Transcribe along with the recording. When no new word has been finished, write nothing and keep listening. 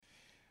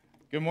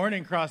Good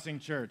morning, Crossing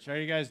Church. How are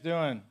you guys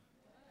doing?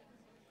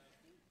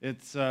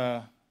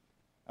 I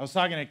was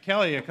talking to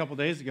Kelly a couple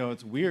days ago.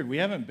 It's weird. We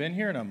haven't been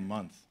here in a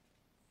month.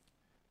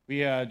 We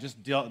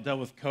just dealt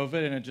with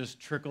COVID, and it just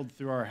trickled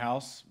through our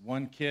house,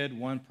 one kid,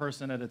 one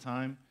person at a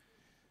time.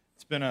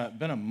 It's been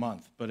a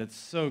month, but it's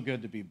so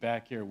good to be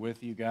back here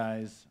with you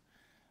guys.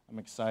 I'm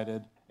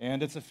excited.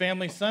 And it's a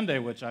family Sunday,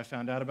 which I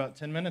found out about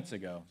 10 minutes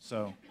ago.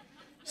 So,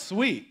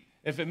 sweet.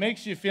 If it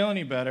makes you feel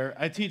any better,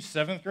 I teach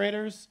 7th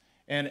graders,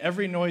 and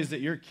every noise that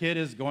your kid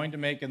is going to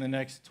make in the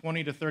next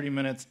 20 to 30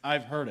 minutes,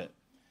 I've heard it.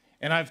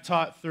 And I've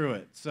taught through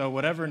it. So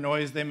whatever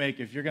noise they make,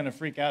 if you're going to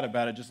freak out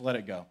about it, just let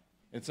it go.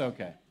 It's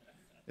okay.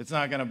 It's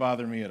not going to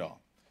bother me at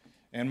all.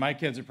 And my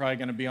kids are probably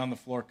going to be on the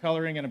floor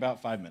coloring in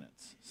about 5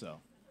 minutes.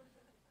 So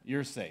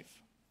you're safe.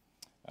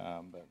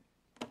 But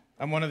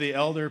I'm one of the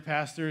elder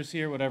pastors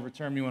here, whatever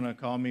term you want to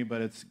call me,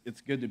 but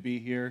it's good to be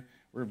here.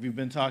 We've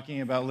been talking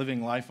about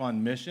living life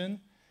on mission,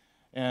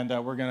 and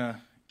we're going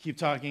to keep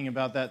talking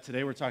about that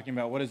today. We're talking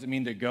about what does it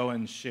mean to go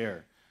and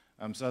share.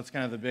 So that's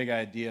kind of the big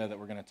idea that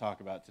we're going to talk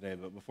about today.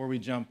 But before we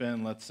jump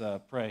in, let's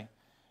pray, and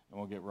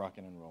we'll get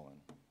rocking and rolling.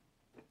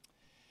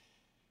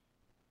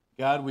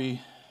 God,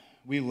 we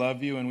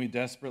love you, and we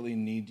desperately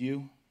need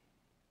you,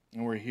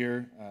 and we're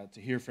here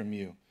to hear from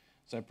you.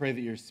 So I pray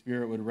that your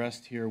Spirit would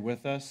rest here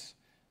with us,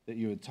 that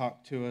you would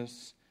talk to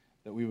us,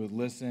 that we would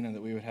listen, and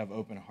that we would have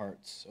open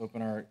hearts.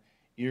 Open our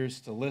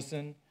ears to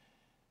listen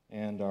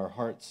and our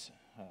hearts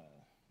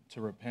to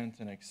repent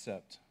and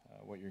accept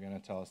what you're going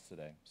to tell us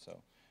today. So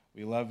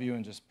we love you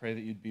and just pray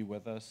that you'd be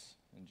with us.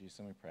 In Jesus'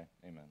 name we pray.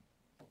 Amen.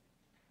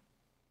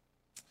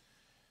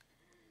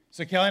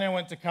 So Kelly and I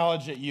went to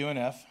college at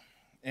UNF,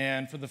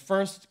 and for the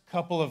first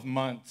couple of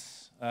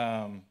months,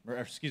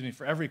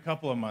 for every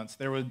couple of months,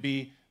 there would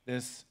be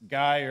this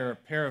guy or a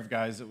pair of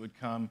guys that would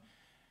come,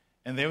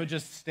 and they would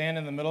just stand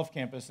in the middle of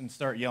campus and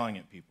start yelling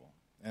at people.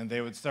 And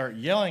they would start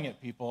yelling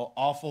at people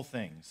awful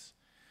things.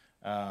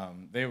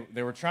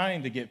 They were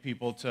trying to get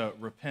people to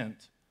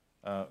repent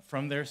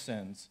from their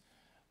sins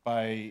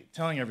by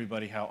telling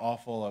everybody how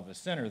awful of a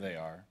sinner they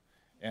are.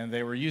 And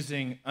they were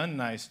using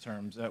unnice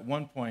terms. At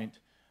one point,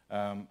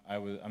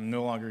 I'm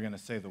no longer going to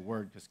say the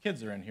word because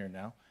kids are in here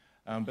now,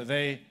 but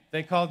they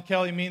called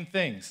Kelly mean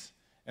things.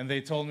 And they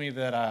told me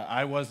that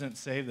I wasn't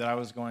saved, that I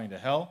was going to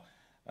hell.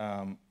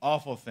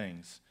 Awful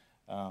things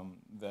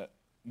that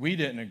we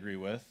didn't agree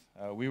with.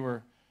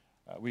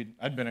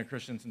 I'd been a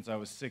Christian since I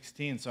was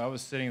 16, so I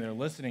was sitting there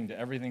listening to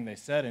everything they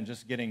said and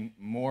just getting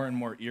more and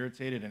more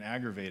irritated and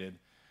aggravated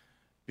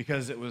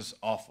because it was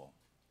awful.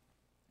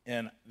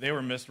 And they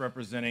were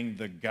misrepresenting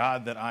the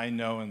God that I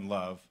know and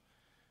love,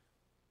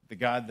 the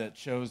God that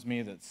chose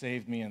me, that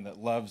saved me, and that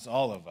loves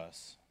all of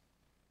us.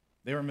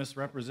 They were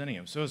misrepresenting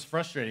him. So it was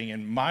frustrating,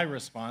 and my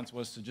response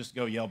was to just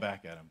go yell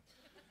back at him.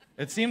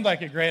 It seemed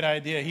like a great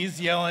idea. He's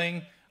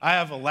yelling. I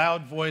have a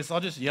loud voice. I'll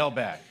just yell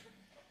back.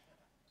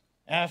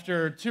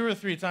 After 2 or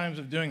 3 times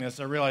of doing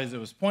this, I realized it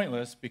was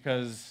pointless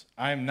because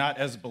I'm not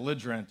as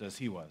belligerent as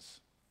he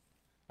was.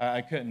 I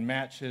couldn't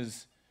match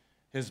his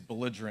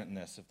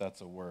belligerentness, if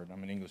that's a word.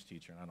 I'm an English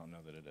teacher, and I don't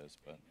know that it is,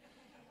 but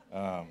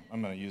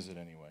I'm going to use it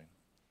anyway.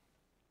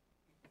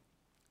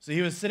 So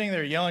he was sitting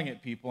there yelling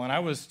at people, and I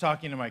was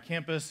talking to my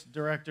campus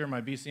director,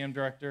 my BCM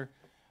director,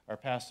 our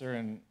pastor,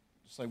 and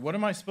just like, what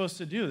am I supposed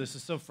to do? This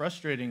is so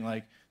frustrating.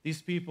 Like,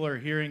 these people are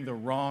hearing the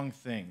wrong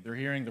thing. They're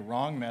hearing the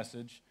wrong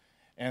message.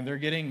 And they're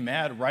getting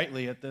mad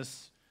rightly at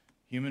this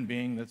human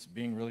being that's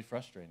being really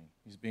frustrating.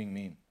 He's being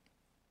mean.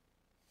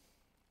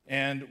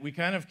 And we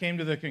kind of came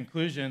to the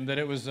conclusion that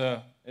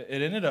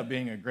it ended up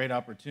being a great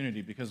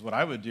opportunity because what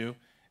I would do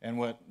and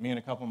what me and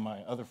a couple of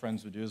my other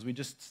friends would do is we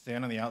just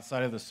stand on the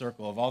outside of the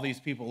circle of all these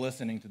people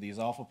listening to these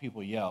awful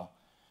people yell.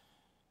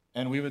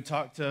 And we would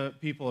talk to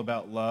people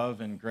about love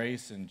and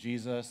grace and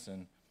Jesus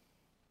and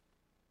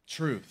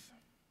truth.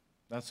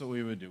 That's what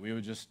we would do. We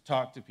would just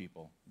talk to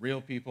people,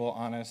 real people,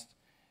 honest,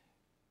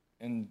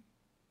 and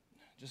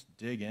just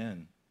dig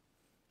in.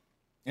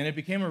 And it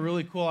became a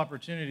really cool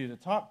opportunity to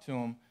talk to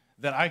him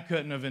that I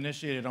couldn't have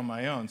initiated on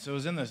my own. So it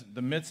was in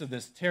the midst of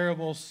this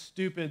terrible,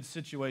 stupid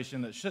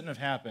situation that shouldn't have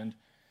happened,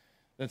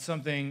 that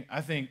something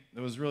I think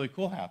that was really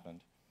cool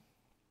happened.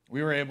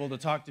 We were able to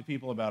talk to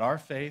people about our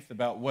faith,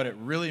 about what it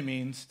really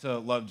means to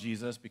love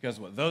Jesus, because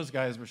what those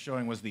guys were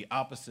showing was the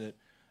opposite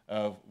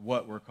of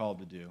what we're called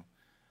to do.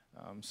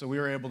 So we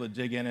were able to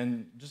dig in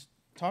and just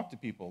talk to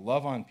people,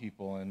 love on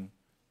people, and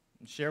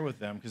share with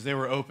them because they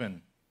were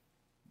open.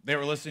 They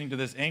were listening to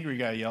this angry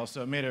guy yell,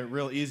 so it made it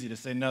real easy to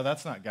say, no,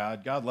 that's not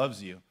God. God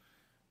loves you.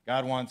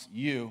 God wants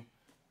you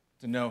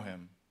to know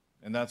him,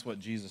 and that's what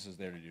Jesus is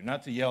there to do.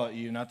 Not to yell at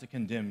you, not to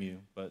condemn you,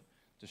 but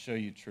to show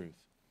you truth.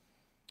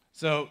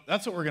 So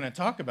that's what we're going to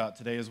talk about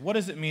today is what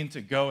does it mean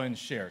to go and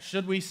share?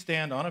 Should we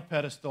stand on a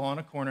pedestal on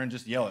a corner and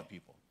just yell at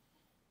people?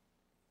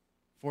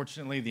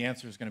 Fortunately, the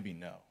answer is going to be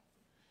no.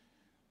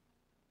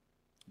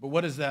 But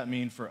what does that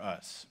mean for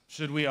us?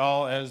 Should we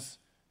all, as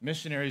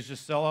missionaries,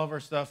 just sell all of our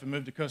stuff and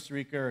move to Costa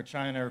Rica or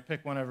China or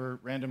pick whatever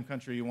random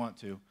country you want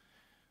to?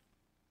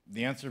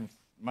 The answer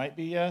might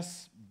be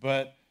yes,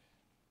 but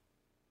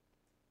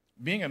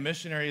being a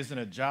missionary isn't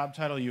a job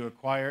title you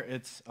acquire,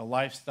 it's a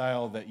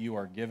lifestyle that you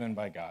are given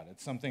by God.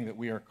 It's something that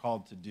we are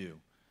called to do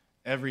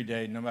every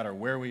day, no matter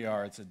where we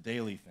are. It's a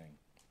daily thing.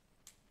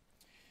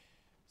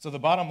 So the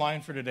bottom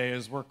line for today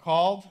is we're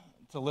called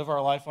to live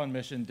our life on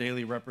mission,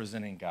 daily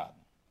representing God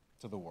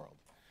to the world.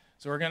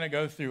 So we're going to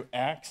go through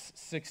Acts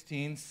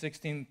 16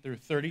 through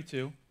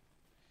 32,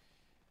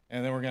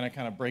 and then we're going to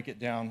kind of break it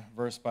down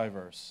verse by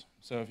verse.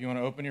 So if you want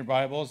to open your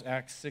Bibles,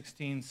 Acts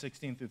 16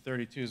 through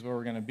 32 is where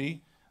we're going to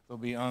be. They'll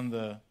be on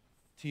the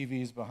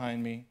TVs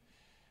behind me.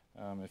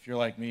 If you're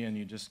like me and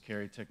you just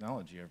carry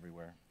technology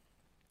everywhere,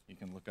 you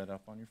can look it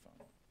up on your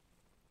phone.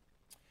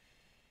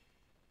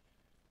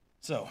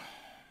 So,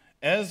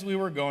 as we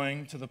were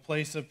going to the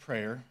place of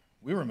prayer,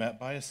 we were met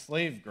by a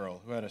slave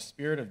girl who had a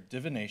spirit of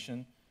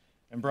divination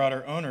and brought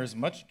her owners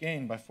much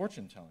gain by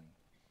fortune-telling.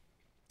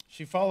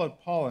 She followed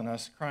Paul and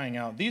us, crying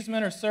out, "These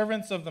men are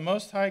servants of the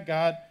Most High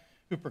God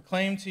who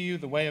proclaim to you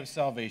the way of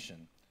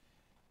salvation."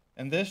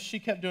 And this she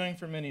kept doing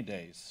for many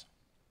days.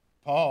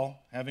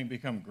 Paul, having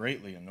become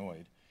greatly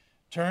annoyed,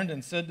 turned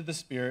and said to the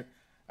spirit,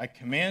 "I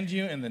command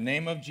you in the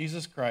name of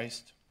Jesus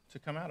Christ to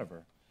come out of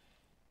her."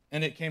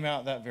 And it came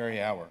out that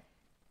very hour.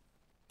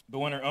 But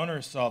when her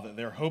owners saw that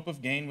their hope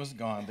of gain was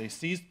gone, they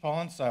seized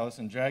Paul and Silas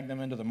and dragged them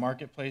into the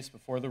marketplace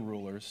before the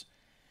rulers.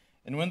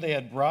 And when they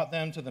had brought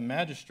them to the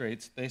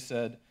magistrates, they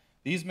said,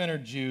 "These men are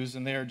Jews,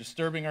 and they are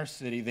disturbing our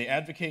city. They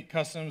advocate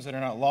customs that are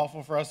not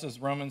lawful for us as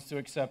Romans to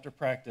accept or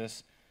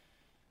practice."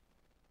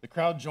 The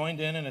crowd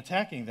joined in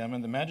attacking them,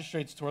 and the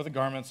magistrates tore the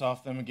garments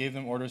off them and gave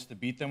them orders to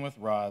beat them with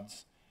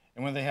rods.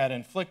 And when they had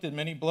inflicted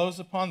many blows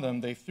upon them,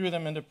 they threw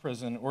them into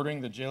prison,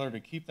 ordering the jailer to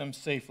keep them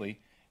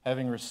safely.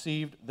 Having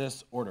received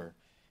this order,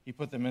 he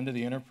put them into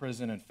the inner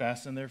prison and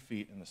fastened their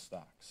feet in the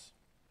stocks.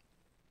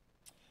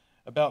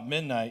 About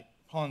midnight,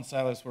 Paul and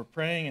Silas were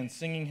praying and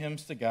singing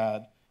hymns to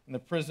God, and the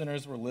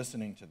prisoners were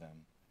listening to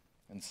them.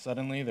 And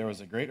suddenly there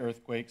was a great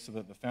earthquake, so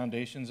that the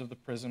foundations of the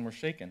prison were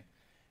shaken.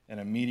 And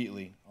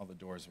immediately all the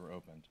doors were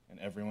opened, and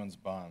everyone's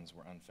bonds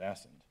were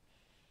unfastened.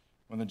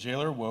 When the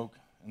jailer woke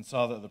and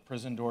saw that the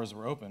prison doors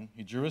were open,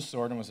 he drew his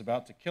sword and was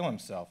about to kill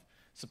himself,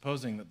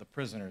 supposing that the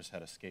prisoners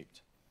had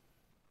escaped.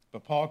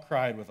 But Paul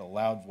cried with a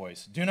loud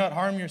voice, "Do not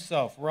harm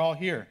yourself, we're all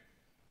here."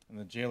 And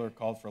the jailer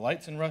called for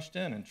lights and rushed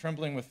in, and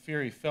trembling with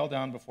fear, he fell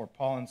down before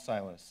Paul and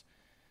Silas.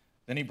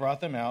 Then he brought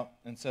them out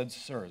and said,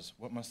 "Sirs,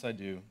 what must I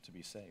do to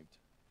be saved?"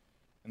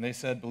 And they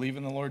said, "Believe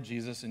in the Lord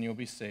Jesus, and you'll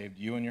be saved,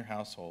 you and your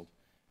household."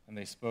 And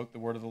they spoke the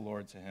word of the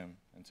Lord to him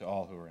and to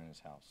all who were in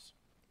his house.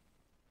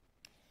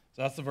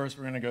 So that's the verse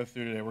we're going to go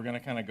through today. We're going to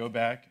kind of go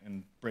back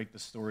and break the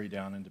story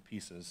down into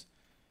pieces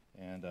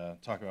and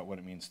talk about what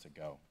it means to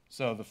go.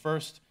 So the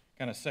first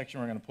kind of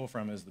section we're going to pull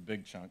from is the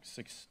big chunk,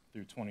 16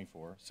 through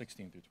 24,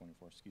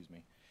 excuse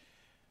me.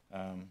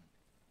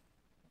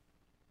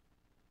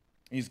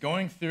 He's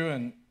going through,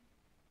 and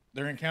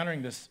they're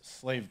encountering this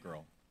slave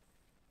girl.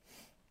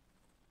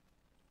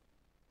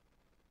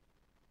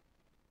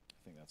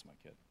 I think that's my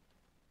kid.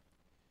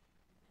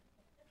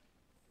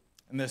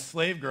 And this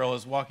slave girl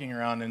is walking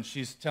around, and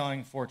she's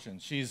telling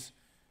fortunes.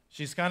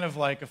 She's kind of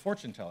like a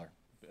fortune teller.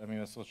 I mean,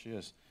 that's what she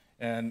is.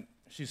 And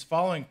she's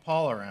following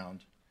Paul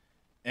around,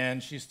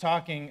 and she's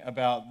talking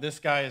about this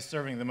guy is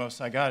serving the Most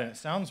High God, and it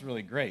sounds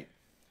really great.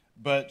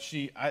 But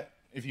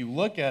if you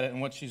look at it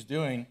and what she's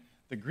doing,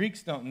 the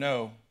Greeks don't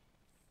know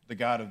the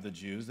God of the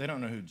Jews. They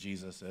don't know who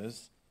Jesus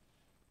is.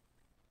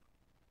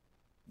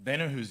 They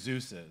know who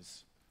Zeus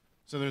is.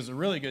 So there's a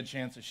really good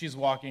chance that she's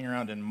walking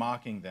around and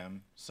mocking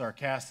them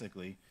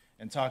sarcastically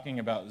and talking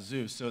about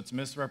Zeus. So it's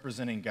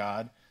misrepresenting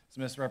God. It's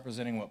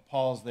misrepresenting what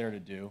Paul's there to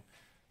do.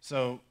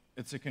 So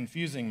it's a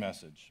confusing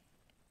message.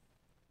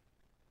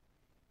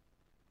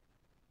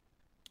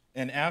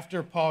 And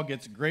after Paul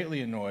gets greatly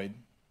annoyed,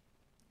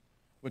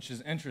 which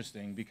is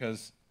interesting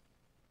because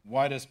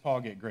why does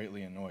Paul get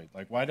greatly annoyed?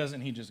 Like, why doesn't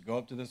he just go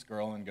up to this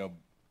girl and go,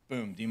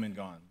 boom, demon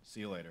gone,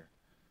 see you later?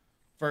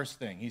 First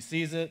thing, he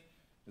sees it,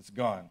 it's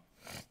gone.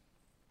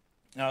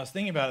 Now, I was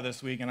thinking about it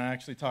this week, and I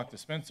actually talked to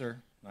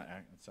Spencer.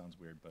 It sounds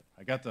weird, but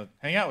I got to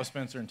hang out with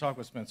Spencer and talk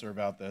with Spencer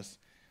about this.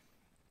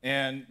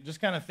 And just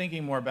kind of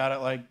thinking more about it,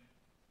 like,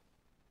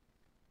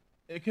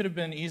 it could have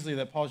been easily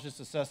that Paul's just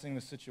assessing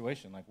the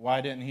situation. Like, why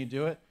didn't he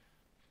do it?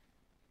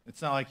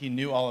 It's not like he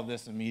knew all of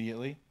this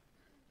immediately.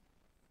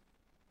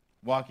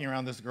 Walking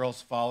around, this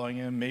girl's following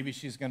him. Maybe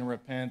she's going to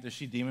repent. Is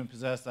she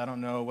demon-possessed? I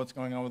don't know. What's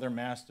going on with her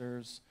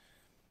masters?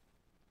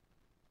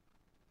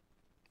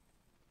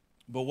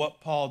 But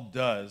what Paul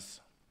does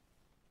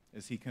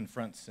is he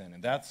confronts sin.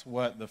 And that's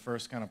what the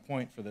first kind of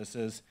point for this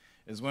is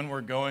when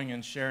we're going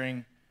and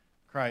sharing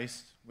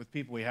Christ with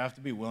people, we have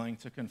to be willing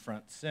to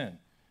confront sin.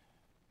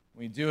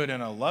 We do it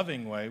in a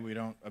loving way. We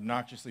don't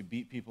obnoxiously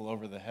beat people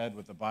over the head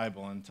with the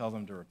Bible and tell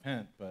them to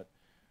repent, but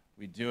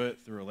we do it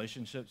through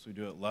relationships. We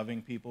do it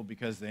loving people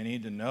because they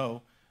need to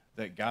know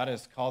that God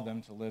has called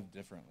them to live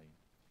differently.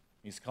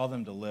 He's called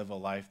them to live a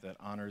life that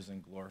honors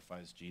and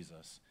glorifies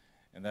Jesus,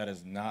 and that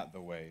is not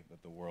the way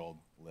that the world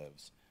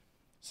lives.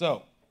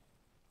 So,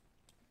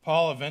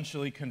 Paul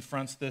eventually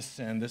confronts this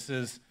sin. This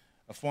is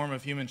a form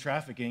of human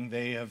trafficking.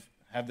 They have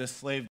have this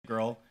slave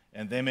girl,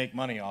 and they make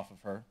money off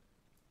of her.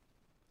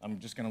 I'm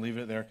just going to leave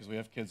it there because we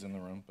have kids in the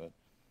room, but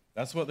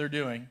that's what they're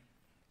doing.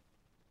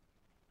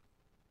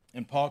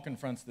 And Paul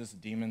confronts this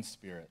demon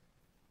spirit.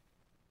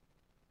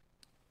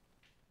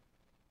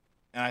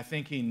 And I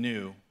think he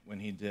knew when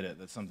he did it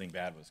that something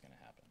bad was going to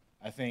happen.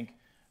 I think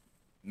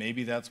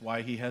maybe that's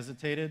why he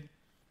hesitated.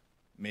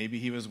 Maybe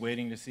he was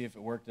waiting to see if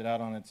it worked it out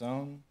on its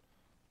own.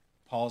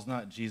 Paul's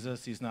not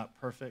Jesus. He's not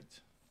perfect.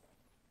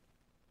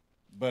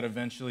 But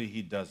eventually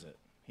he does it.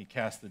 He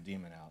casts the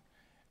demon out.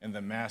 And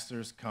the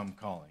masters come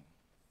calling.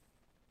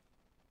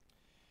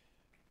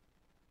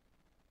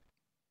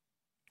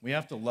 We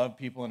have to love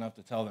people enough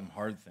to tell them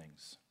hard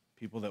things.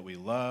 People that we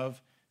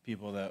love,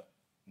 people that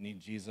need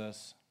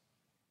Jesus.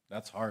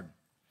 That's hard.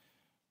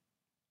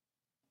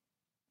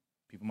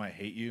 People might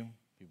hate you.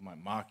 People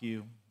might mock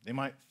you. They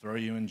might throw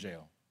you in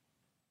jail.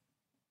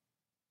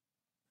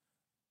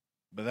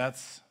 But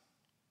that's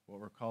what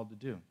we're called to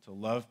do, to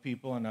love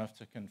people enough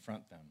to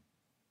confront them.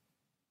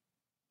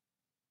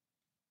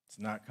 It's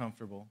not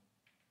comfortable.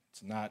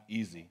 It's not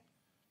easy.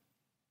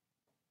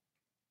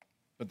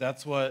 But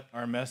that's what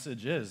our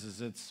message is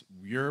it's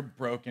you're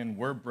broken,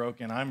 we're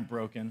broken, I'm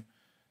broken.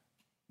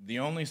 The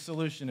only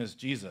solution is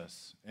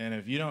Jesus. And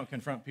if you don't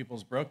confront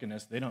people's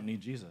brokenness, they don't need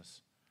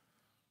Jesus.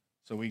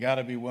 So we got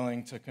to be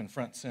willing to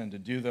confront sin, to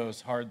do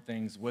those hard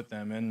things with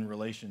them in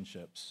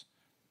relationships.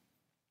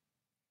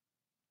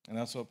 And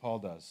that's what Paul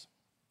does.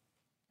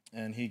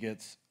 And he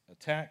gets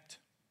attacked,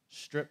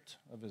 stripped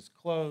of his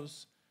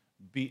clothes,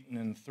 beaten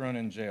and thrown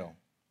in jail.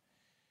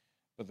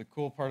 But the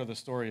cool part of the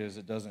story is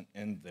it doesn't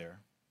end there.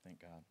 Thank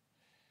God.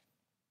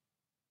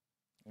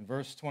 In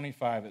verse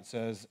 25, it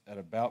says, at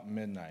about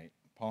midnight,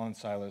 Paul and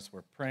Silas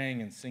were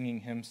praying and singing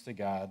hymns to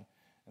God,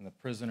 and the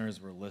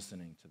prisoners were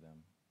listening to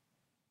them.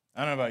 I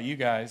don't know about you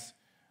guys,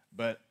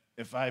 but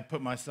if I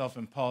put myself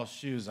in Paul's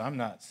shoes, I'm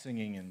not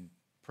singing and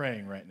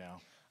praying right now.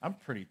 I'm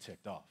pretty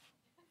ticked off.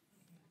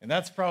 And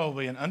that's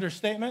probably an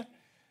understatement,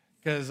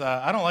 because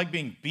I don't like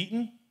being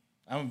beaten.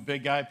 I'm a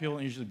big guy. People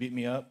don't usually beat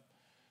me up.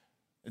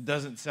 It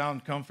doesn't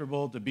sound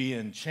comfortable to be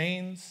in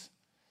chains.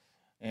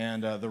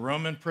 And the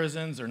Roman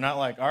prisons are not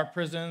like our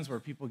prisons where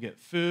people get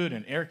food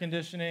and air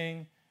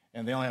conditioning,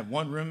 and they only have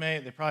one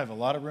roommate. They probably have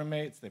a lot of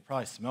roommates. They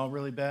probably smell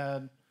really bad.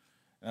 And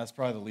that's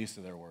probably the least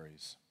of their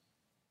worries.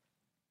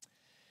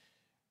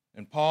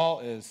 And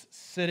Paul is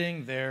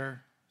sitting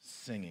there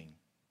singing.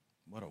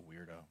 What a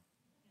weirdo.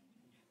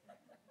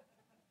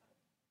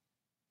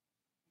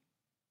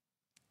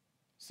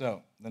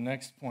 So the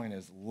next point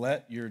is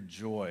let your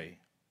joy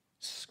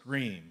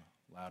scream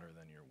louder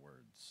than your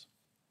words.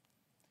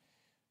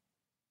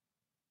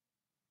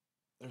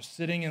 They're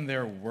sitting in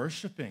there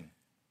worshiping.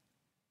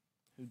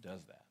 Who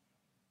does that?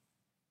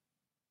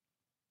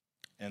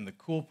 And the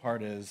cool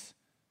part is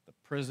the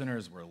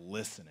prisoners were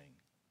listening.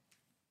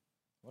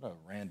 What a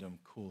random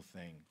cool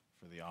thing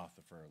for the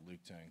author, for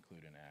Luke to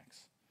include in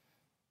Acts.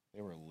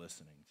 They were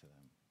listening to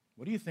them.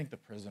 What do you think the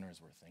prisoners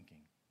were thinking?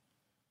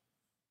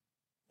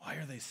 Why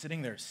are they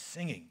sitting there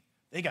singing?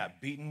 They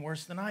got beaten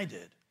worse than I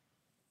did.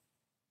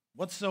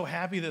 What's so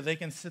happy that they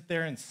can sit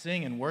there and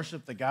sing and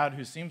worship the God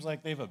who seems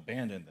like they've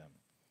abandoned them?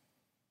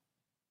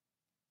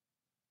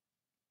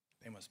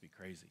 They must be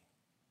crazy.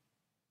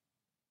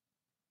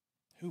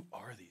 Who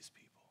are these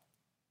people?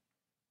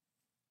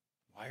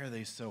 Why are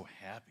they so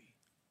happy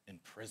in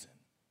prison?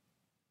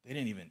 They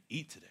didn't even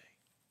eat today.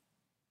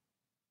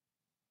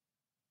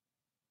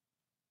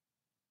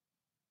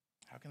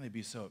 How can they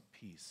be so at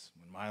peace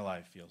when my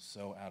life feels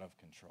so out of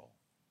control?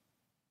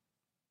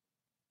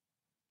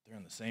 They're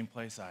in the same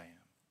place I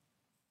am.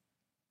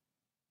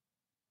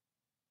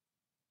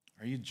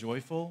 Are you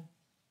joyful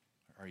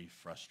or are you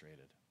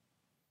frustrated?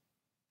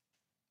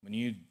 When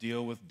you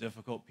deal with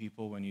difficult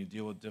people, when you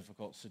deal with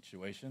difficult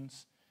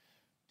situations,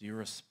 do you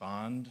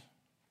respond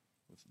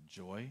with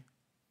joy?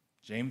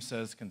 James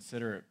says,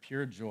 consider it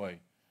pure joy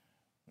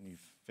when you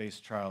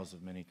face trials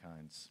of many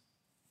kinds.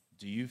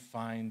 Do you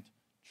find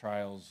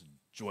trials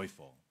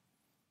joyful?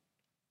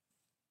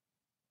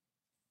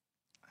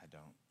 I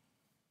don't.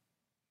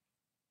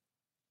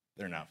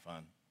 They're not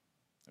fun.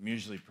 I'm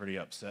usually pretty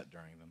upset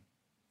during them.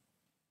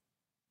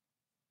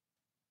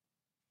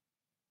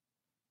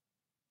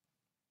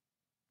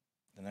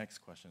 The next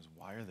question is,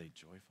 why are they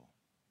joyful?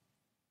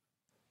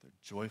 They're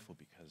joyful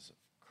because of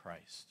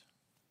Christ,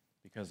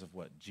 because of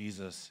what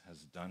Jesus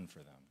has done for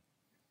them.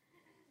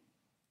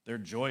 Their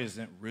joy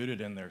isn't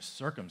rooted in their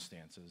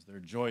circumstances. Their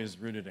joy is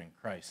rooted in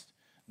Christ.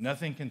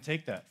 Nothing can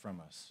take that from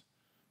us.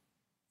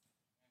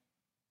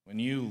 When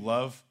you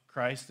love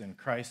Christ and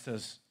Christ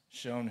has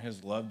shown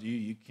his love to you,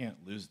 you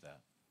can't lose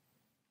that.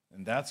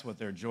 And that's what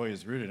their joy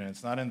is rooted in.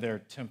 It's not in their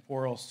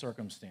temporal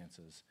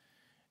circumstances.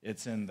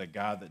 It's in the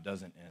God that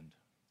doesn't end,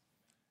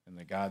 and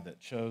the God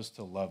that chose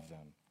to love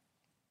them.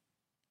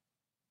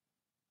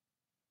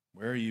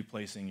 Where are you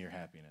placing your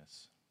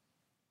happiness?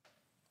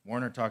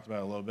 Warner talked about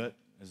it a little bit.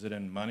 Is it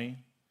in money?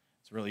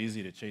 It's really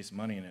easy to chase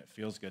money, and it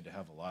feels good to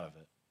have a lot of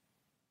it.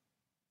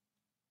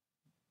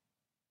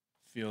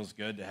 Feels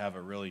good to have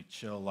a really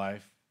chill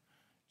life,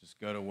 Just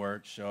go to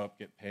work, show up,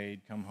 get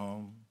paid, come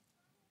home.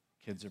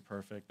 Kids are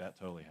perfect. That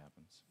totally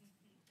happens.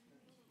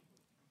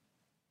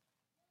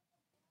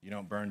 You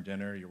don't burn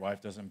dinner. Your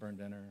wife doesn't burn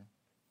dinner.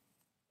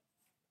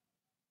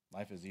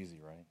 Life is easy,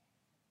 right?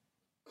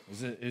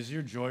 Is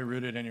your joy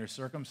rooted in your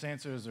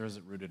circumstances, or is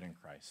it rooted in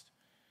Christ?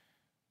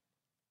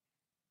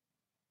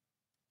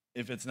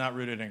 If it's not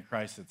rooted in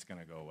Christ, it's going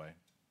to go away.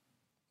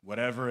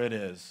 Whatever it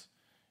is,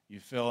 you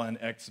fill an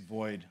X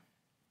void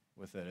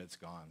with it, it's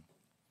gone.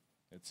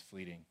 It's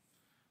fleeting.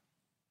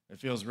 It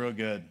feels real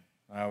good.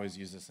 I always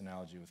use this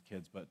analogy with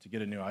kids, but to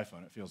get a new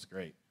iPhone, it feels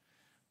great.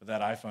 But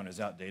that iPhone is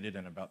outdated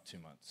in about 2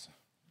 months.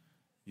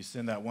 You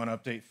send that one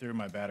update through,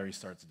 my battery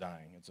starts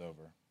dying. It's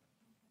over.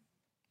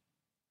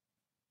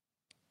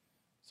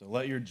 So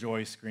let your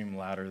joy scream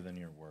louder than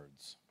your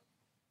words.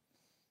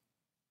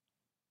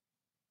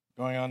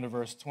 Going on to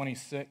verse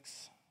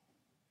 26.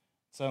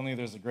 Suddenly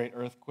there's a great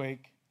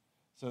earthquake,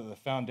 so that the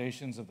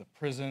foundations of the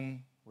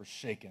prison were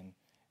shaken,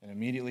 and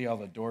immediately all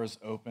the doors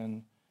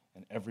opened,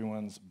 and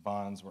everyone's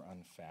bonds were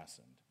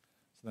unfastened.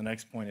 So the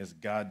next point is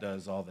God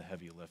does all the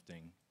heavy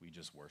lifting. We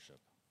just worship.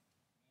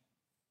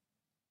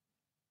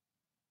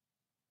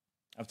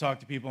 I've talked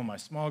to people in my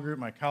small group,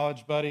 my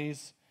college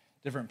buddies,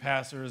 different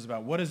pastors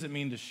about what does it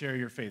mean to share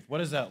your faith? What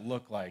does that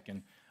look like?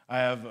 And I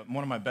have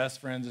one of my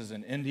best friends is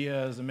in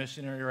India as a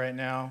missionary right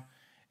now.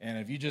 And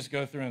if you just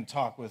go through and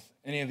talk with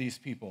any of these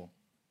people,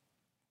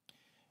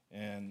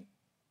 and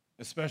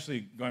especially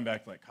going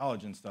back to like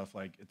college and stuff,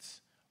 like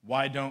it's,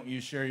 why don't you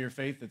share your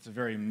faith? It's a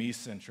very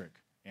me-centric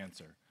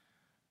answer.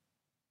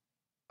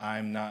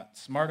 I'm not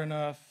smart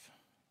enough.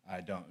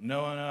 I don't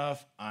know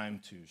enough. I'm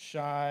too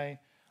shy.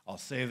 I'll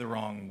say the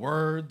wrong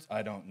words.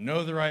 I don't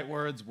know the right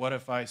words. What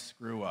if I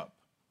screw up?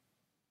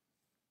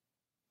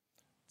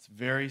 It's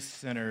very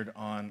centered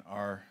on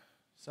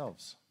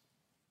ourselves.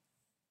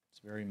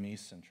 It's very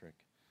me-centric.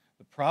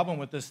 The problem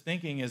with this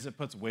thinking is it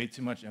puts way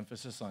too much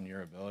emphasis on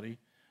your ability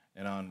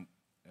and on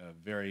a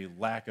very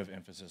lack of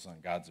emphasis on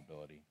God's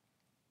ability.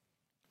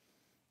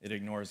 It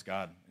ignores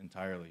God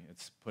entirely.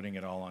 It's putting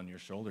it all on your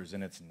shoulders,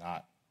 and it's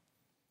not.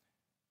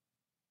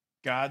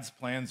 God's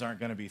plans aren't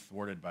going to be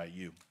thwarted by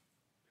you.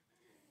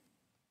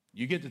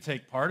 You get to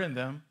take part in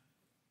them,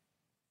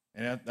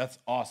 and that's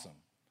awesome.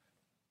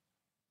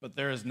 But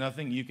there is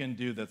nothing you can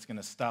do that's going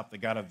to stop the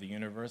God of the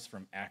universe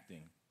from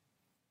acting.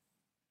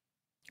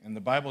 And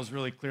the Bible is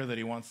really clear that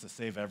he wants to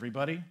save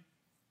everybody,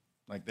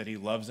 like that he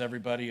loves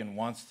everybody and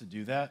wants to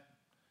do that.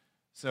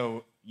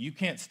 So you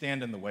can't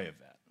stand in the way of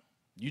that.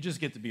 You just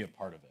get to be a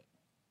part of it.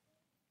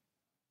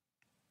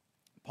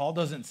 Paul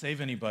doesn't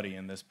save anybody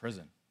in this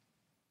prison.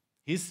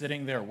 He's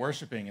sitting there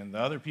worshiping, and the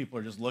other people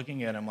are just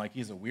looking at him like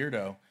he's a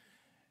weirdo.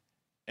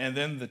 And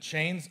then the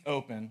chains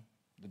open,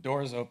 the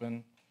doors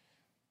open,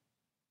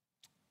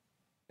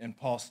 and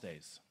Paul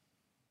stays.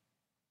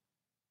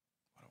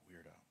 What a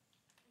weirdo.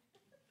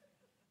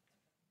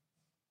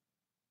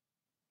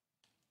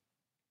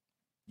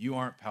 You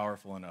aren't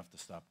powerful enough to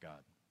stop God.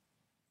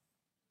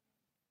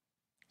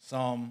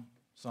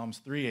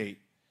 Psalms 3:8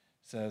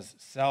 says,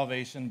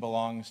 salvation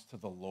belongs to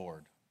the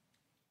Lord.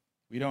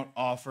 We don't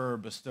offer or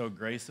bestow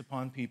grace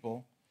upon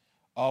people.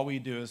 All we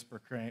do is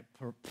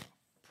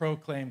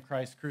proclaim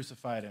Christ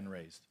crucified and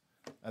raised.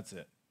 That's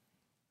it.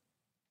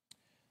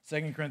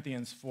 2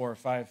 Corinthians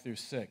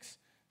 4:5-6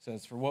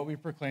 says, for what we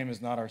proclaim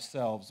is not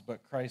ourselves, but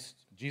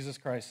Jesus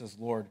Christ as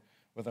Lord,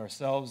 with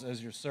ourselves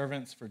as your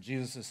servants for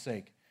Jesus'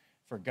 sake.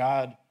 For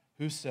God,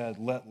 who said,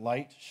 let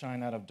light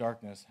shine out of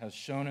darkness, has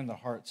shone in the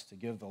hearts to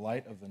give the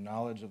light of the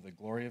knowledge of the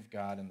glory of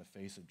God in the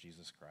face of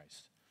Jesus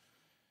Christ.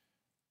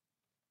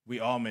 We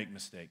all make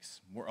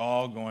mistakes. We're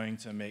all going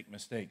to make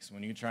mistakes.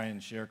 When you try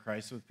and share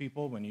Christ with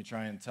people, when you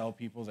try and tell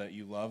people that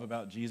you love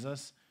about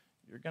Jesus,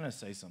 you're going to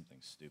say something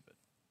stupid.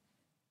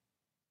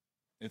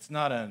 It's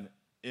not an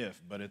if,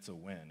 but it's a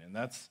when, and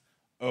that's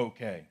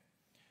okay,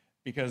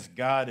 because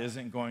God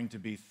isn't going to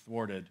be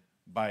thwarted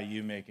by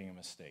you making a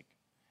mistake.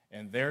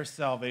 And their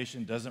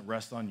salvation doesn't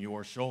rest on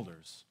your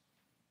shoulders.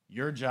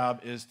 Your job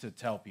is to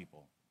tell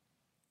people.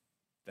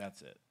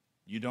 That's it.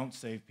 You don't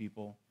save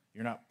people.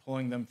 You're not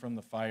pulling them from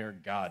the fire.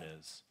 God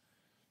is.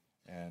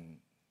 And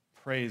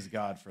praise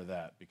God for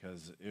that,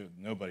 because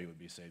nobody would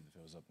be saved if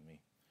it was up to me.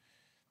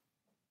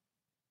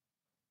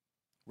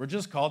 We're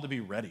just called to be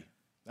ready.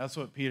 That's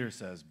what Peter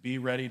says. Be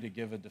ready to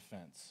give a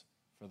defense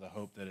for the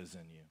hope that is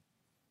in you.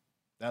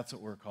 That's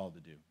what we're called to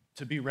do.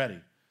 To be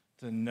ready,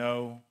 to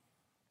know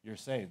you're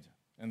saved.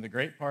 And the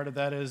great part of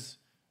that is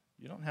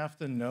you don't have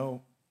to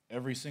know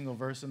every single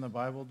verse in the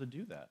Bible to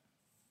do that.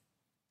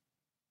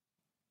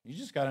 You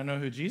just got to know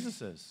who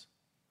Jesus is.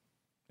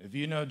 If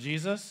you know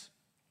Jesus,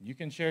 you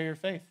can share your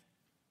faith.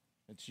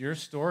 It's your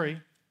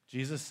story.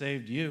 Jesus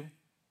saved you.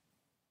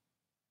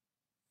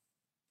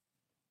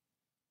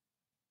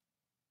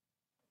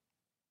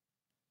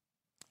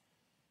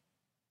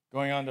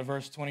 Going on to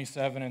verse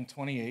 27 and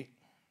 28. It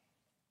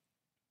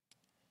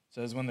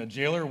says, when the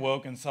jailer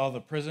woke and saw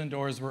the prison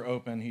doors were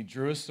open, he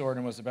drew his sword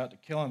and was about to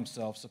kill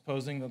himself,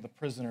 supposing that the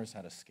prisoners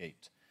had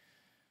escaped.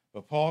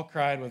 But Paul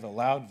cried with a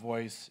loud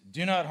voice,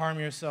 do not harm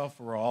yourself,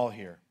 for we're all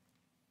here.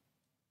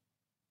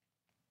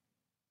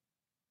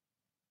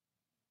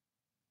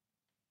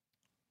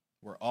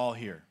 We're all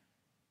here.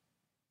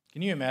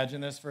 Can you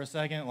imagine this for a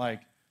second?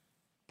 Like,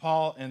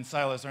 Paul and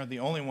Silas aren't the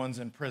only ones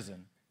in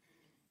prison.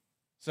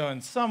 So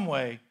in some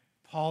way,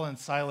 Paul and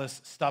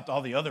Silas stopped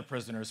all the other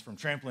prisoners from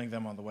trampling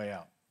them on the way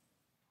out.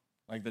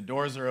 Like, the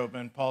doors are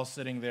open, Paul's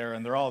sitting there,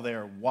 and they're all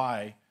there.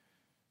 Why?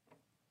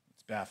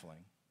 It's baffling.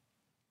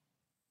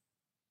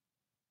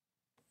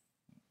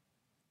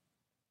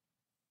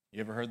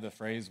 You ever heard the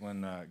phrase,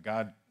 when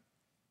God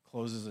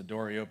closes a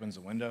door, he opens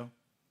a window?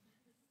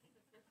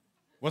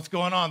 What's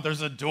going on?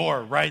 There's a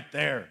door right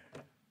there.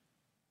 Does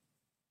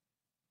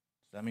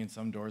that mean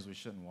some doors we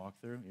shouldn't walk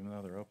through, even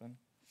though they're open?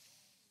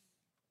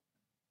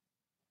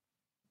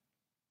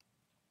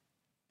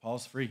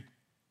 Paul's free.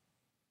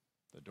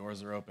 The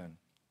doors are open.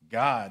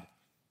 God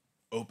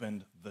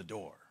opened the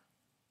door.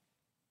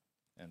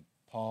 And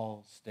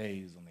Paul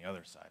stays on the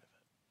other side of it.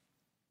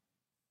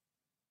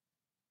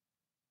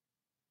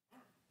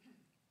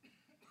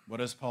 What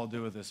does Paul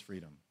do with this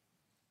freedom?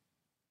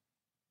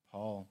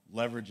 Paul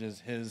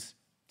leverages his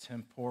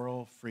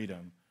temporal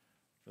freedom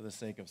for the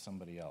sake of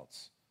somebody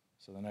else.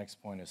 So the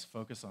next point is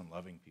focus on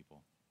loving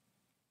people.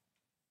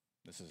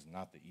 This is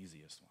not the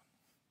easiest one.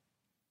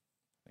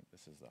 I think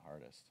this is the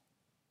hardest.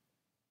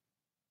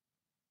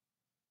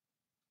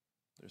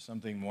 There's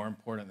something more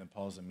important than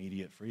Paul's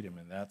immediate freedom,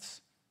 and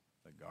that's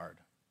the guard.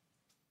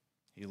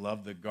 He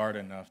loved the guard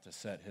enough to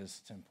set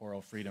his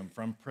temporal freedom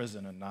from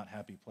prison, a not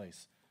happy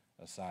place,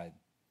 aside.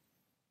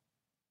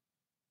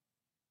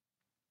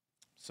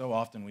 So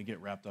often we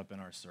get wrapped up in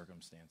our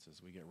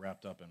circumstances. We get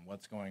wrapped up in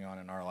what's going on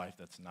in our life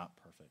that's not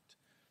perfect,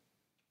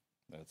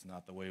 that it's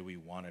not the way we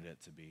wanted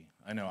it to be.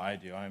 I know I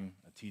do. I'm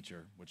a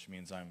teacher, which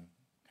means I'm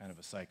kind of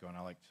a psycho, and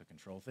I like to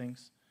control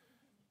things.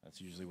 That's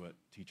usually what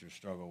teachers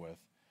struggle with.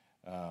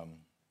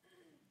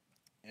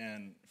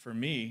 And for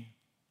me,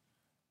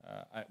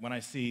 when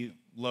I see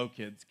low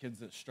kids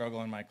that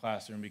struggle in my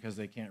classroom because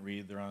they can't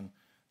read, they're on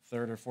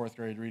 3rd or 4th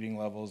grade reading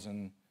levels,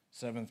 and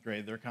 7th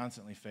grade, they're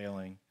constantly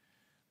failing.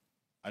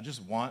 I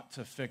just want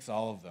to fix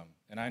all of them.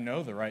 And I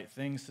know the right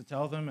things to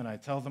tell them, and I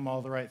tell them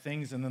all the right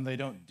things, and then they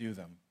don't do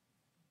them.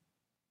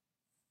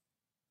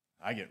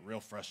 I get real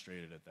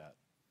frustrated at that.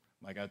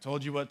 Like, I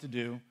told you what to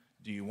do.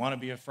 Do you want to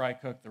be a fry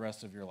cook the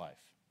rest of your life?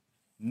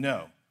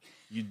 No.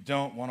 You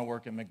don't want to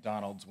work at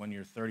McDonald's when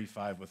you're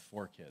 35 with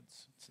 4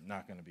 kids. It's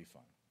not going to be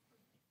fun.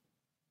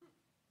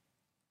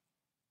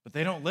 But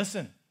they don't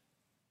listen.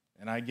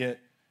 And I get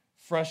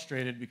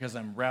frustrated because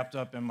I'm wrapped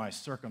up in my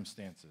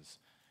circumstances.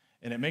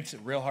 And it makes it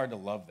real hard to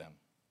love them.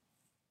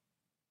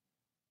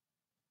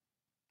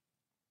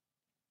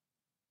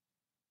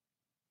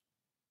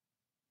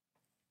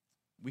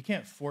 We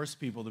can't force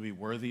people to be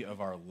worthy of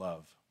our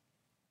love.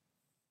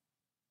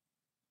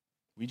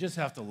 We just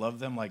have to love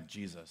them like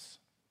Jesus.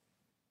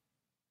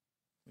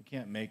 We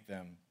can't make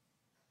them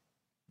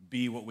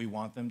be what we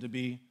want them to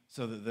be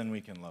so that then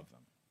we can love them.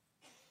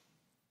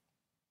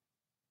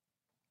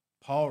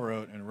 Paul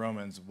wrote in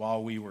Romans,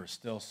 while we were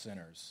still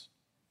sinners,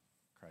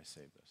 Christ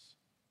saved us.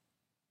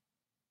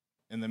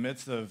 In the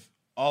midst of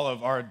all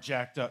of our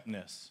jacked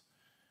upness,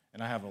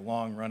 and I have a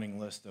long running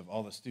list of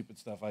all the stupid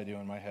stuff I do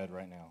in my head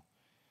right now,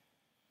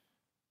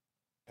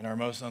 in our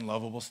most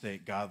unlovable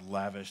state, God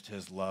lavished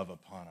his love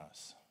upon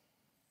us.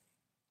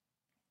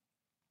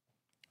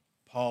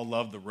 Paul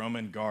loved the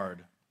Roman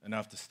guard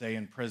enough to stay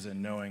in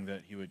prison knowing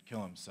that he would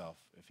kill himself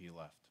if he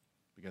left,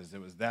 because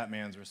it was that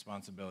man's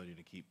responsibility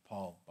to keep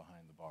Paul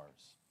behind the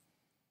bars.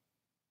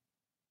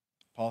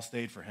 Paul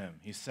stayed for him.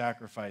 He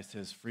sacrificed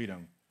his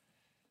freedom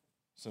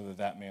so that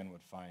that man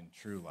would find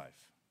true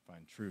life,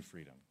 find true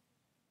freedom.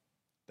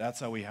 That's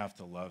how we have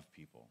to love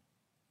people.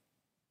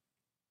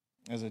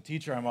 As a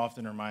teacher, I'm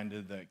often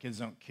reminded that kids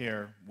don't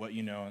care what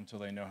you know until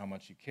they know how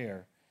much you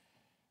care.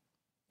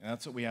 And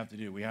that's what we have to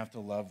do. We have to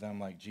love them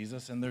like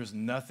Jesus, and there's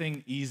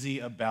nothing easy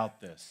about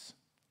this.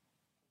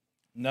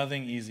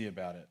 Nothing easy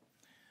about it.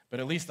 But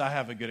at least I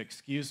have a good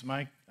excuse,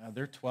 Mike.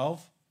 They're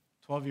 12.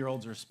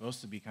 12-year-olds are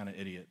supposed to be kind of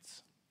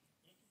idiots.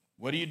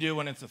 What do you do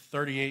when it's a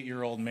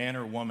 38-year-old man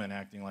or woman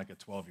acting like a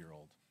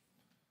 12-year-old?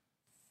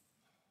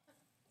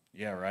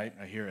 Yeah, right?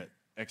 I hear it.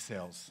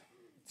 Exhales.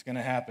 It's going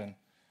to happen.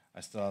 I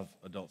still have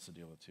adults to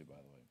deal with too, by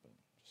the way, but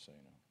just so you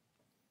know.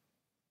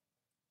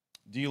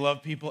 Do you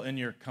love people in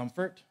your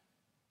comfort,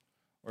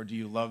 or do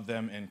you love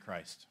them in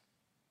Christ?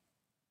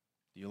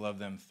 Do you love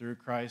them through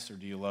Christ, or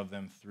do you love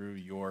them through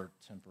your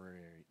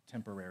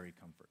temporary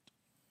comfort?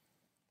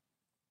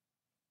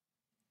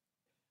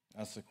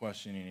 That's the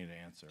question you need to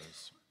answer,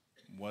 is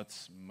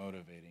what's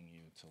motivating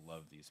you to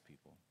love these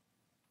people?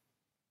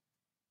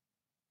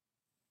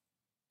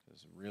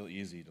 Because it's real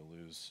easy to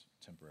lose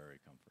temporary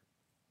comfort.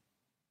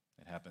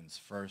 It happens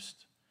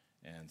first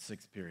and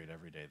sixth period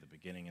every day, the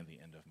beginning and the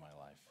end of my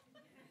life.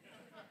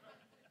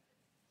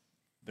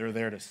 They're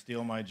there to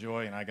steal my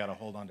joy, and I got to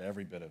hold on to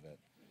every bit of it.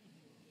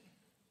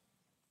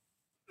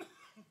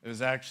 It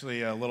was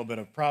actually a little bit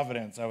of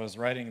providence. I was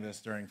writing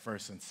this during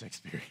first and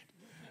sixth period,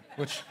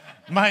 which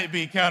might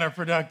be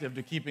counterproductive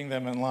to keeping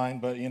them in line,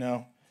 but, you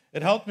know,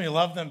 it helped me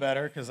love them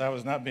better because I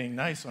was not being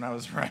nice when I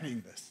was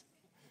writing this.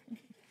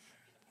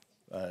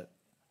 But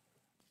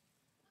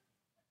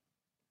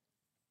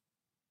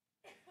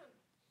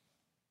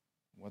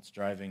What's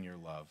driving your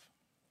love?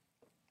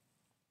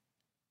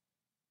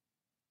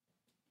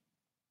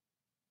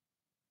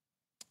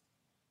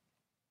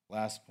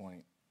 Last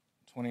point,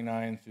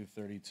 29 through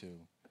 32.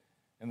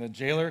 And the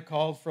jailer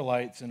called for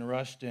lights and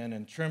rushed in,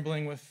 and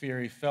trembling with fear,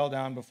 he fell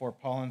down before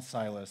Paul and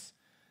Silas.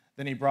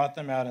 Then he brought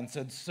them out and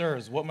said,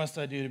 "Sirs, what must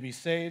I do to be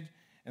saved?"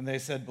 And they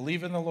said,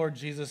 "Believe in the Lord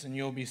Jesus, and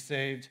you will be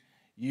saved,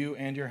 you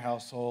and your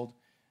household."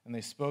 And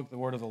they spoke the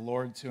word of the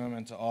Lord to him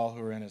and to all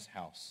who were in his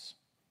house.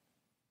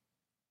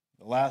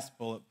 The last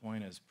bullet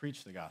point is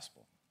preach the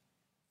gospel.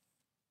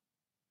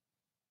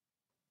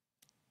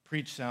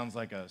 Preach sounds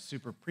like a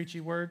super preachy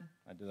word.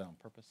 I did that on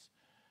purpose.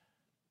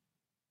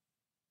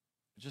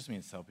 It just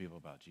means tell people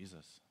about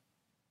Jesus.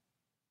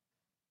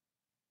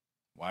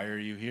 Why are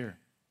you here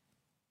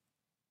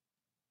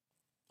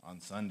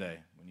on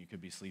Sunday when you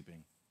could be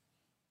sleeping?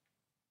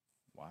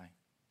 Why?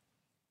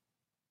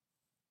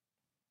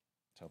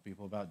 Tell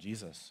people about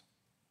Jesus.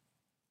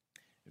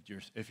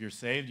 If you're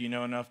saved, you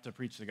know enough to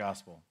preach the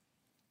gospel.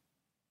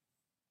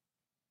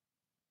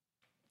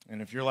 And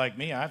if you're like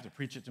me, I have to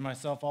preach it to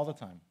myself all the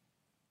time.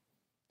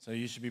 So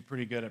you should be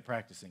pretty good at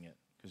practicing it,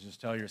 because just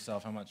tell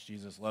yourself how much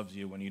Jesus loves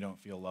you when you don't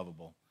feel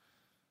lovable.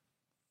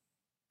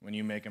 When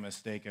you make a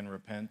mistake and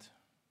repent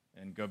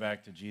and go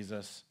back to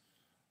Jesus,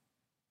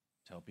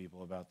 tell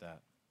people about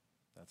that.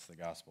 That's the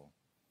gospel.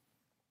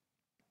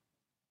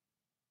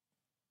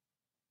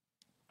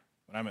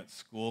 When I'm at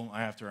school,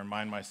 I have to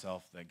remind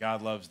myself that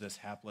God loves this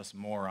hapless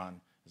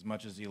moron as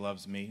much as he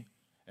loves me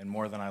and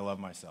more than I love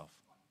myself.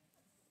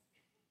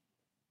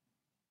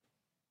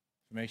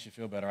 If it makes you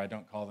feel better, I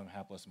don't call them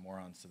hapless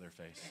morons to their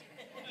face.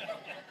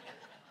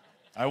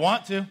 I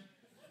want to,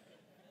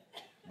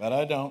 but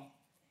I don't,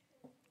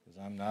 because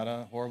I'm not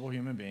a horrible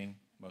human being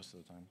most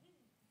of the time.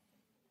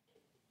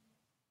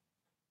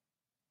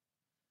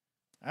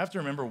 I have to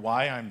remember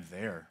why I'm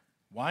there.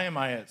 Why am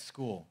I at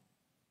school?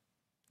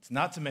 It's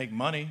not to make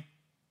money.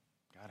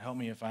 God help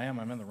me if I am.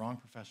 I'm in the wrong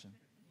profession.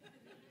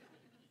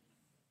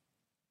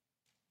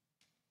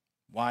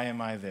 Why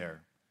am I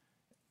there?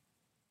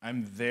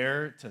 I'm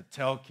there to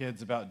tell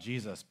kids about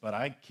Jesus, but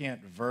I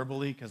can't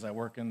verbally, because I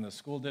work in the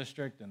school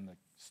district and the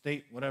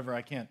state, whatever,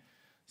 I can't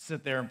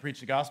sit there and preach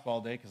the gospel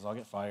all day because I'll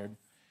get fired.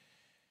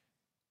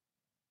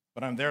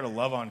 But I'm there to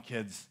love on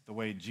kids the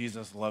way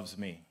Jesus loves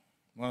me.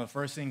 One of the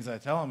first things I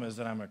tell them is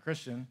that I'm a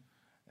Christian,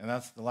 and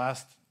that's the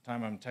last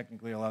time I'm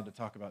technically allowed to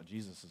talk about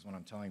Jesus is when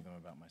I'm telling them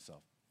about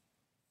myself.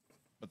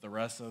 But the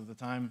rest of the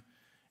time,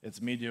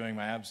 it's me doing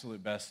my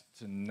absolute best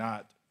to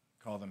not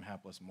call them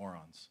hapless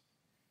morons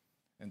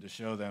and to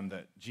show them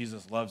that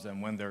Jesus loves them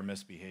when they're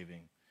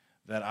misbehaving,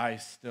 that I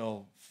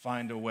still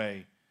find a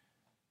way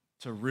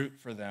to root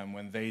for them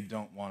when they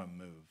don't want to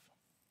move.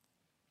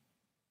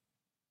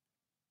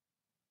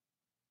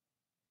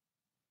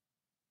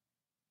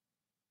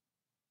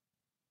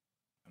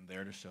 I'm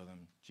there to show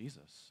them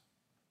Jesus.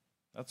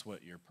 That's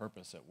what your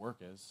purpose at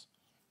work is.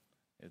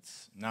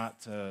 It's not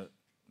to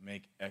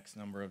make X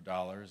number of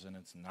dollars, and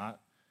it's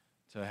not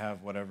to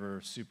have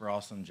whatever super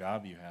awesome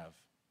job you have.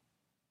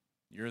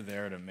 You're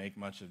there to make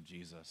much of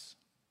Jesus,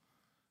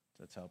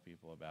 to tell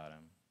people about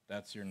him.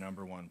 That's your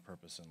number one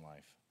purpose in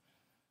life.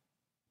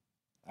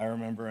 I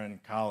remember in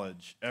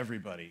college,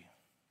 everybody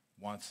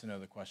wants to know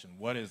the question,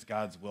 what is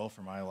God's will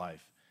for my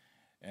life?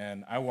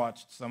 And I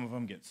watched some of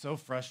them get so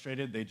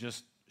frustrated, they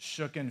just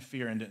shook in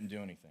fear and didn't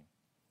do anything.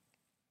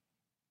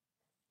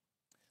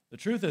 The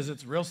truth is,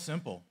 it's real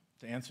simple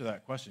to answer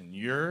that question.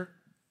 Your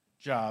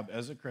job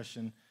as a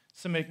Christian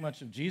is to make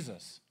much of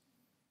Jesus,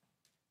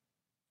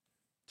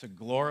 to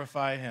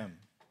glorify him.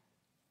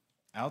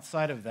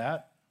 Outside of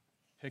that,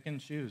 pick and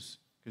choose,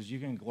 because you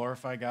can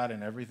glorify God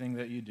in everything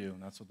that you do,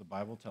 and that's what the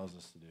Bible tells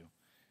us to do.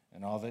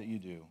 And all that you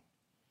do,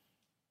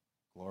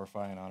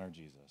 glorify and honor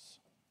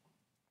Jesus.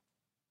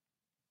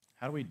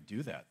 How do we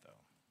do that, though?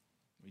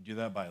 We do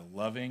that by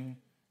loving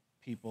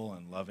people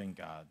and loving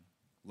God.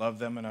 Love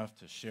them enough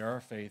to share our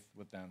faith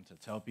with them, to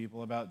tell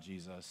people about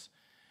Jesus,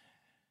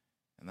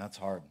 and that's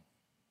hard.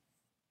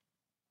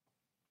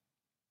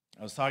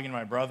 I was talking to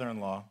my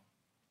brother-in-law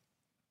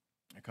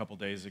a couple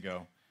days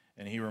ago,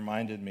 and he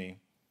reminded me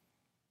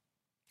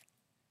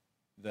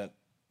that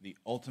the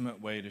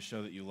ultimate way to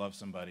show that you love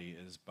somebody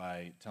is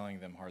by telling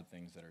them hard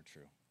things that are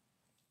true.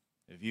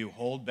 If you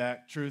hold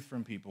back truth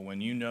from people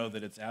when you know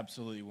that it's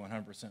absolutely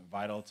 100%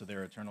 vital to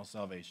their eternal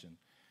salvation,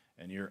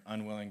 and you're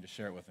unwilling to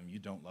share it with them, you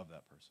don't love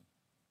that person.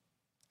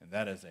 And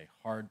that is a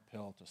hard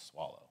pill to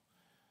swallow.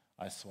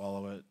 I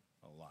swallow it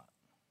a lot.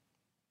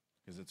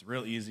 Because it's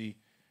real easy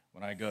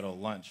when I go to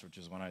lunch, which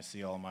is when I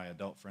see all my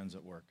adult friends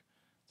at work,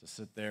 to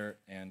sit there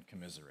and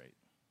commiserate.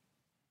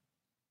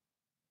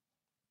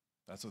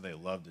 That's what they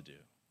love to do.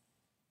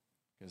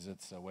 Because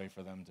it's a way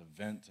for them to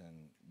vent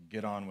and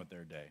get on with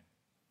their day.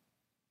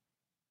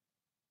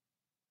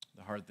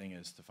 The hard thing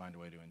is to find a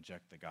way to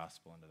inject the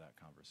gospel into that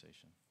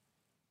conversation.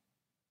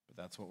 But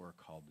that's what we're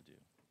called to do.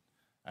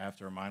 I have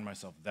to remind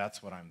myself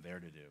that's what I'm there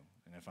to do.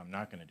 And if I'm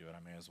not going to do it,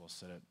 I may as well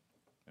sit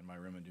in my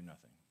room and do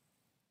nothing,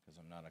 because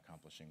I'm not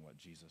accomplishing what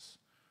Jesus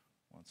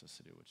wants us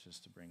to do, which is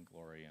to bring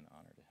glory and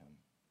honor to him.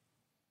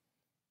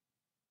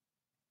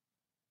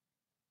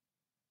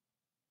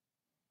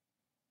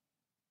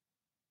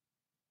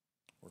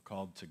 we're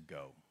called to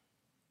go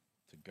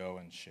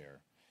and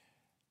share.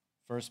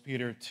 1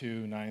 Peter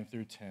 2, 9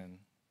 through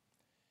 10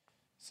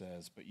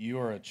 says, "But you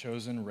are a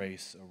chosen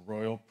race, a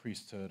royal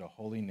priesthood, a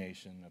holy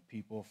nation, a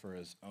people for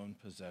his own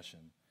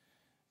possession,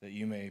 that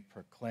you may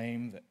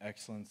proclaim the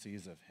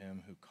excellencies of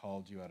him who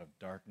called you out of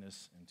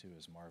darkness into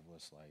his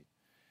marvelous light.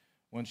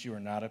 Once you were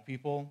not a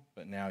people,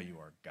 but now you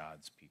are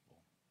God's people.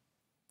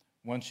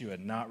 Once you had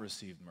not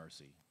received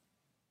mercy,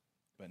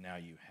 but now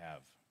you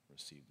have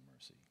received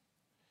mercy."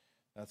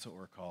 That's what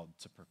we're called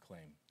to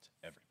proclaim to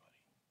everybody.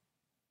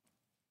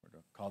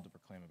 We're called to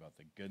proclaim about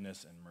the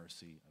goodness and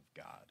mercy of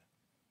God.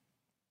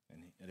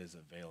 And it is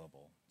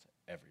available to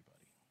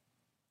everybody.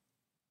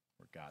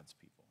 We're God's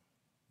people.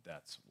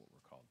 That's what we're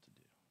called to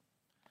do.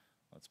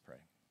 Let's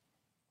pray.